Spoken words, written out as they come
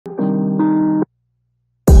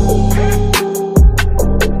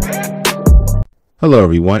Hello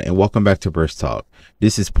everyone and welcome back to Burst Talk.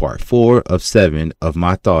 This is part 4 of 7 of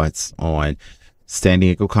my thoughts on San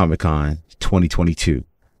Diego Comic-Con 2022.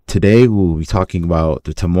 Today we'll be talking about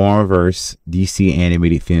the Tomorrowverse DC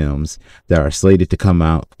animated films that are slated to come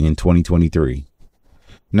out in 2023.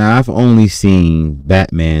 Now I've only seen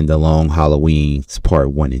Batman The Long Halloweens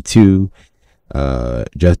part 1 and 2,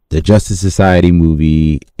 the Justice Society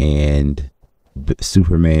movie, and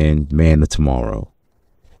Superman Man of Tomorrow.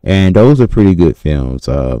 And those are pretty good films.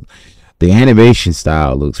 The animation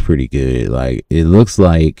style looks pretty good. Like it looks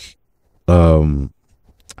like I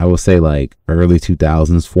would say like early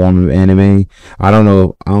 2000s form of anime. I don't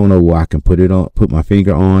know what I can put my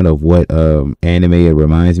finger on of what anime it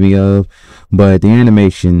reminds me of, but the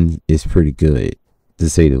animation is pretty good to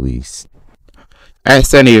say the least. At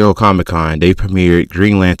San Diego Comic-Con, they premiered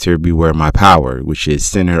Green Lantern Beware My Power, which is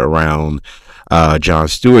centered around John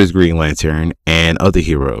Stewart's Green Lantern and other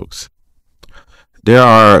heroes. There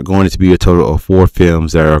are going to be a total of 4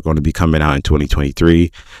 films that are going to be coming out in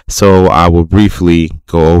 2023. So I will briefly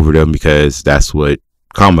go over them because that's what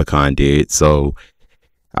Comic-Con did. So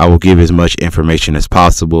I will give as much information as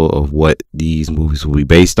possible of what these movies will be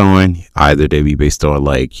based on. Either they be based on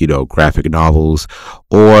graphic novels,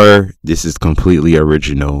 or this is completely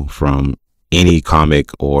original from any comic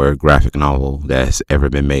or graphic novel that's ever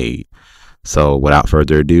been made. So without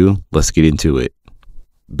further ado, let's get into it.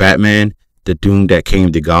 Batman, The Doom That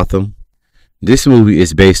Came to Gotham. This movie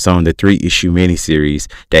is based on the 3-issue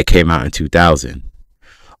miniseries that came out in 2000.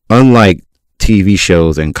 Unlike TV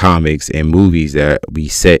shows and comics and movies that we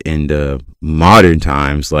set in the modern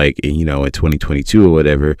times, like in 2022 or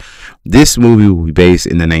whatever, this movie will be based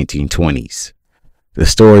in the 1920s. The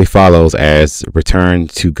story follows as return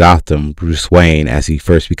to Gotham, Bruce Wayne, as he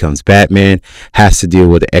first becomes Batman, has to deal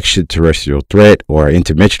with an extraterrestrial threat, or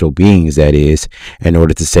interdimensional beings that is, in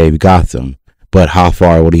order to save Gotham. But how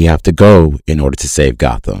far would he have to go in order to save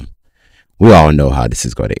Gotham? We all know how this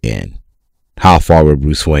is going to end. How far would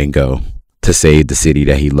Bruce Wayne go to save the city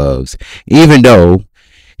that he loves, even though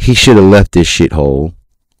he should have left this shithole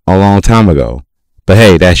a long time ago? But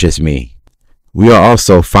hey, that's just me. We are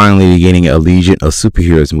also finally getting a Legion of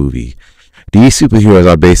Superheroes movie. These superheroes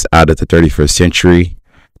are based out of the 31st century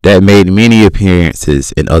that made many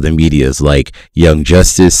appearances in other medias like Young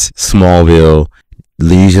Justice, Smallville,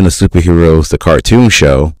 Legion of Superheroes, the cartoon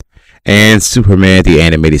show, and Superman the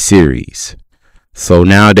animated series. So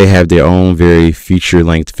now they have their own very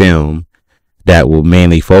feature-length film that will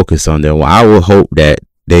mainly focus on them. Well, I will hope that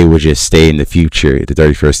they will just stay in the future, the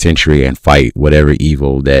 31st century, and fight whatever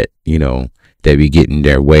evil that that we get in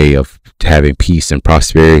their way of having peace and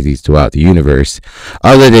prosperity throughout the universe,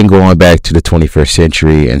 other than going back to the 21st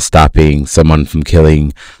century and stopping someone from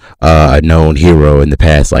killing a known hero in the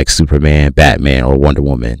past, like Superman, Batman, or Wonder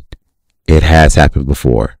Woman. It has happened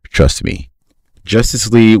before, trust me.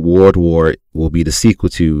 Justice League WarWorld will be the sequel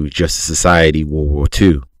to Justice Society World War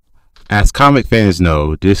II. As comic fans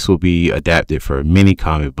know, this will be adapted for many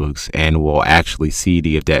comic books and will actually see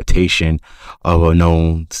the adaptation of a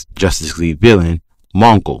known Justice League villain,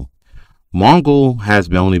 Mongul. Mongul has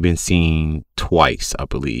only been seen twice, I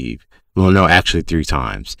believe. Well, no, actually 3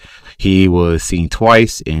 times. He was seen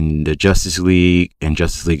twice in the Justice League and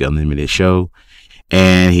Justice League Unlimited show,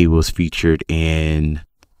 and he was featured in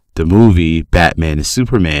the movie Batman and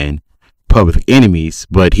Superman, Public Enemies,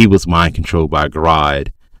 but he was mind controlled by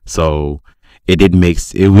God. So it didn't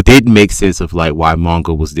make sense of like why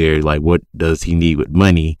Mongul was there. Like, what does he need with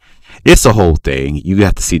money? It's a whole thing. You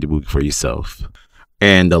have to see the movie for yourself.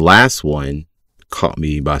 And the last one caught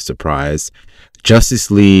me by surprise. Justice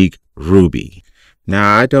League RWBY.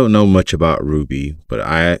 Now, I don't know much about RWBY,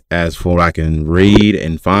 but as for what I can read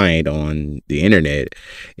and find on the internet,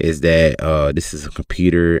 is that this is a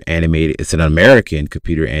computer animated. It's an American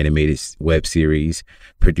computer animated web series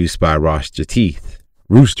produced by Rooster Teeth.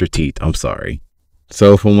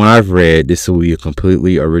 So from what I've read, this will be a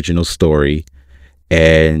completely original story,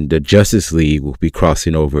 and the Justice League will be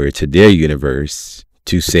crossing over to their universe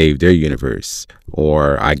to save their universe.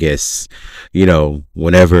 Or I guess,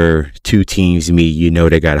 whenever 2 teams meet,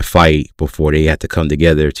 they got to fight before they have to come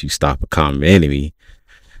together to stop a common enemy.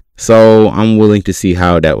 So I'm willing to see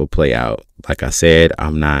how that will play out. Like I said,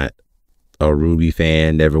 I'm not a RWBY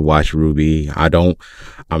fan, never watched RWBY.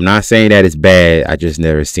 I'm not saying that it's bad. I just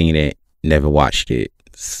never seen it, never watched it.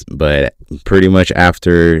 But pretty much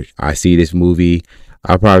after I see this movie,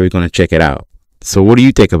 I'm probably going to check it out. So what do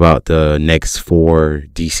you think about the next 4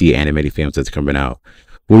 DC animated films that's coming out?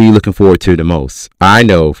 What are you looking forward to the most? I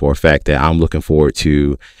know for a fact that I'm looking forward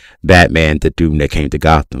to Batman, The Doom That Came to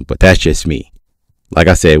Gotham, but that's just me. Like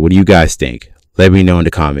I said, what do you guys think? Let me know in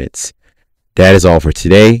the comments. That is all for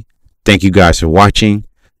today. Thank you guys for watching.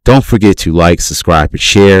 Don't forget to like, subscribe, and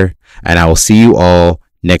share, and I will see you all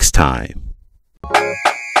next time.